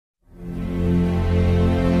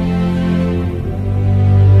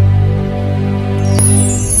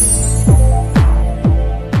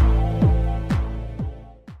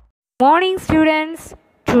Morning students,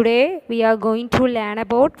 today we are going to learn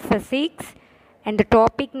about physics and the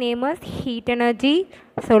topic name is heat energy.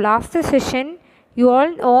 So last session you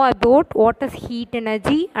all know about what is heat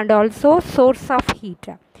energy and also source of heat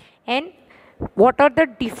and what are the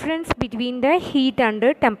difference between the heat and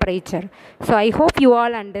the temperature. So I hope you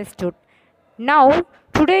all understood. Now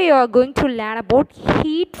today you are going to learn about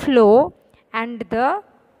heat flow and the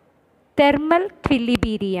thermal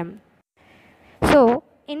equilibrium. So,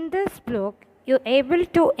 in this block, you are able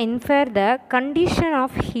to infer the condition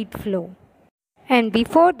of heat flow. And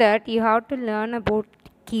before that, you have to learn about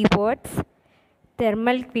keywords,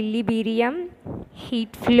 thermal equilibrium,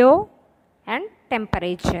 heat flow, and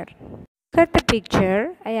temperature. Look at the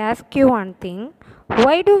picture. I ask you one thing.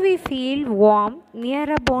 Why do we feel warm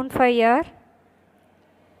near a bonfire?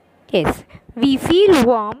 Yes, we feel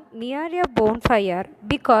warm near a bonfire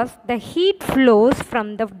because the heat flows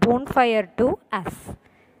from the bonfire to us.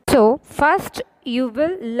 So, first you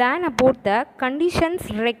will learn about the conditions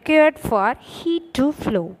required for heat to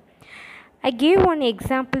flow. I gave one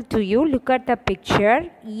example to you. Look at the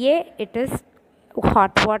picture. A, it is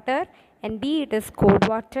hot water, and B, it is cold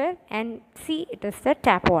water, and C, it is the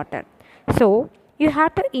tap water. So, you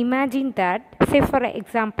have to imagine that, say for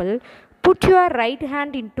example, put your right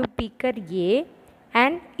hand into beaker A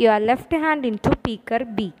and your left hand into beaker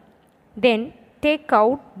B. Then take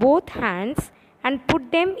out both hands and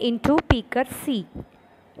put them into beaker C.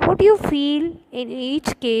 What do you feel in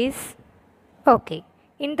each case? Okay,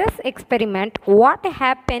 in this experiment, what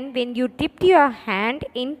happened when you dipped your hand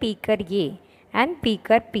in beaker A and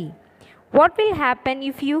beaker B? What will happen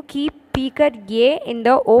if you keep beaker A in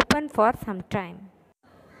the open for some time?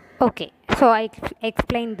 Okay, so I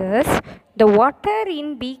explain this. The water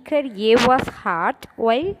in beaker A was hot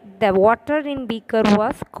while the water in beaker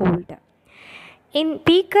was cold. In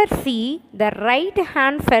beaker C, the right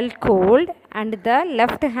hand felt cold and the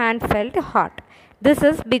left hand felt hot. This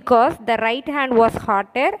is because the right hand was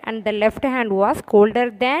hotter and the left hand was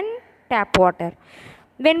colder than tap water.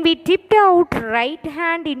 When we tipped out right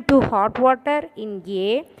hand into hot water in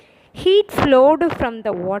A, heat flowed from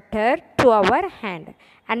the water to our hand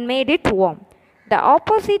and made it warm. The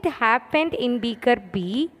opposite happened in beaker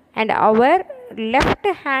B and our left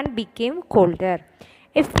hand became colder.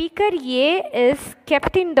 If beaker A is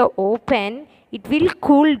kept in the open, it will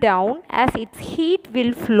cool down as its heat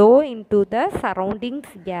will flow into the surroundings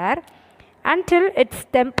air until its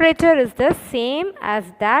temperature is the same as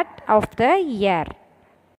that of the air.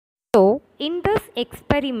 So, in this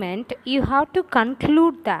experiment, you have to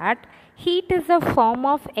conclude that heat is a form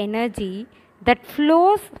of energy that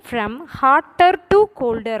flows from hotter to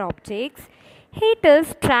colder objects. Heat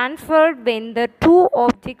is transferred when the two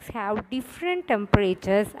objects have different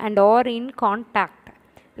temperatures and are in contact,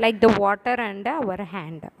 like the water and our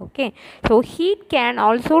hand. Okay, so heat can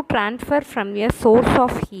also transfer from a source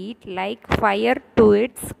of heat like fire to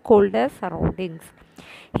its colder surroundings.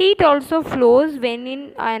 Heat also flows when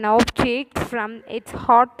in an object from its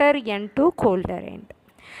hotter end to colder end.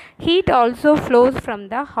 Heat also flows from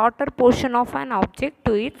the hotter portion of an object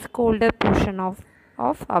to its colder portion of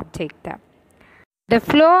object. The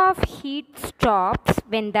flow of heat stops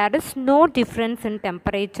when there is no difference in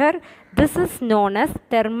temperature. This is known as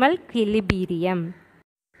thermal equilibrium.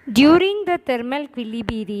 During the thermal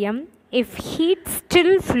equilibrium, if heat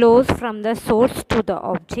still flows from the source to the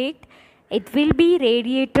object, it will be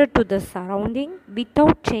radiated to the surrounding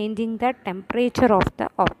without changing the temperature of the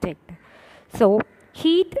object. So,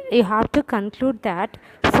 heat, you have to conclude that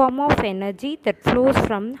form of energy that flows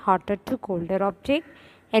from hotter to colder object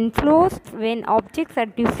and flows when objects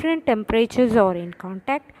at different temperatures are in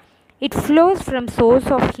contact. It flows from source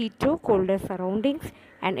of heat to colder surroundings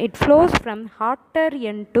and it flows from hotter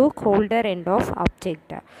end to colder end of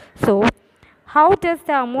object. So, how does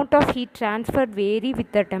the amount of heat transferred vary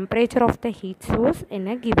with the temperature of the heat source in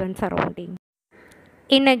a given surrounding?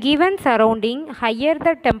 In a given surrounding, higher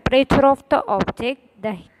the temperature of the object,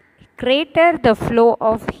 the greater the flow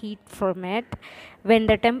of heat from it. When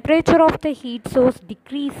the temperature of the heat source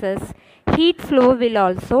decreases, heat flow will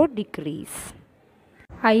also decrease.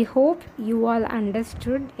 I hope you all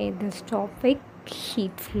understood this topic,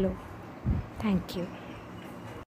 heat flow. Thank you.